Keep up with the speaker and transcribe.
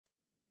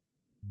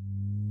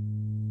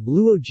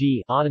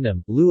Luoji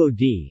autonym,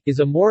 Luodi, is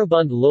a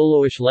moribund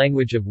Loloish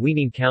language of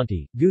Wening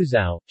County,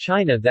 Guizhou,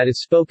 China that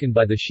is spoken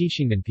by the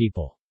Xixingmen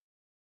people.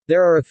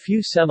 There are a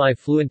few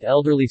semi-fluent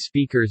elderly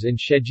speakers in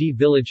Sheji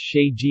village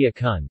Sheijia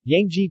Kun,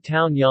 Yangji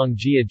town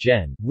Yangjia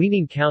Zhen,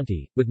 Wening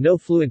County, with no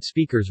fluent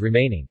speakers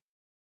remaining.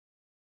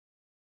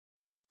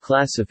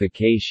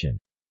 Classification.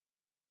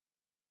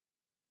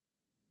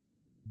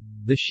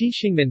 The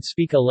Xixingmen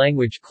speak a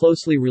language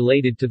closely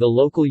related to the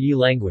local Yi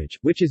language,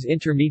 which is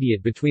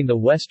intermediate between the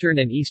Western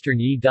and Eastern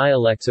Yi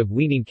dialects of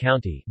Wening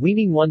County,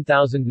 Wening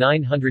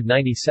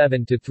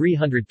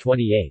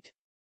 1997-328.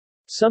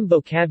 Some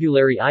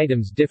vocabulary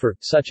items differ,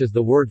 such as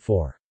the word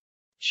for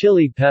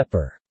chili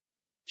pepper,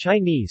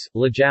 Chinese,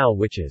 lajiao,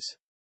 which is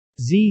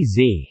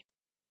zz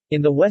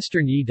in the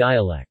Western Yi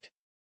dialect,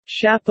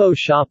 shapo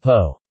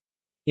shapo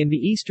in the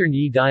Eastern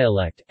Yi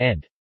dialect,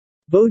 and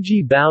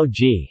boji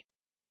baoji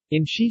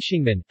in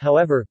Xixingmen.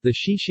 However, the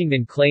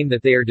Xixingmen claim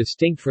that they are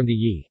distinct from the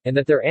Yi, and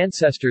that their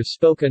ancestors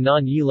spoke a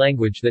non-Yi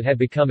language that had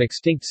become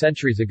extinct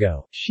centuries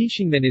ago.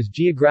 Xixingmen is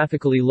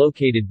geographically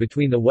located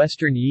between the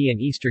Western Yi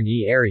and Eastern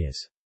Yi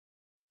areas.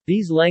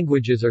 These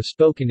languages are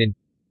spoken in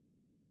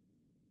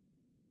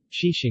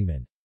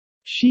Xixingmen,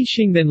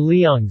 Xixingmen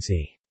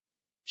Liangzi,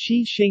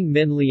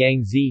 Xixingmen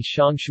Liangzi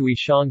Shangshui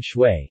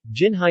Shangshui,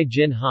 Jinhai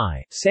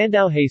Jinhai,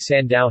 Sandaohe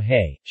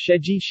Sandaohe,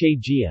 Sheji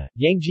Shejia,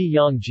 Yangji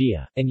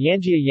Yangjia, and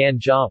Yanjia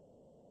Yanjia.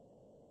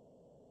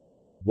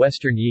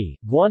 Western Yi,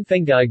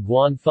 Guanfengai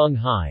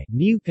Guanfenghai,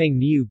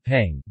 Niupeng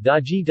Niupeng,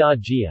 Daji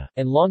Dajia,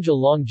 and Longjia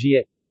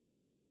Longjia.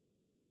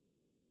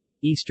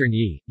 Eastern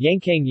Yi,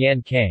 Yankang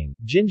Yankang,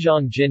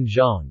 Jinzhong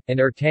Jinzhong, and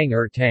Ertang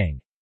Ertang.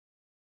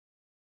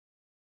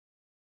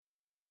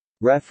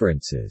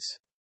 References.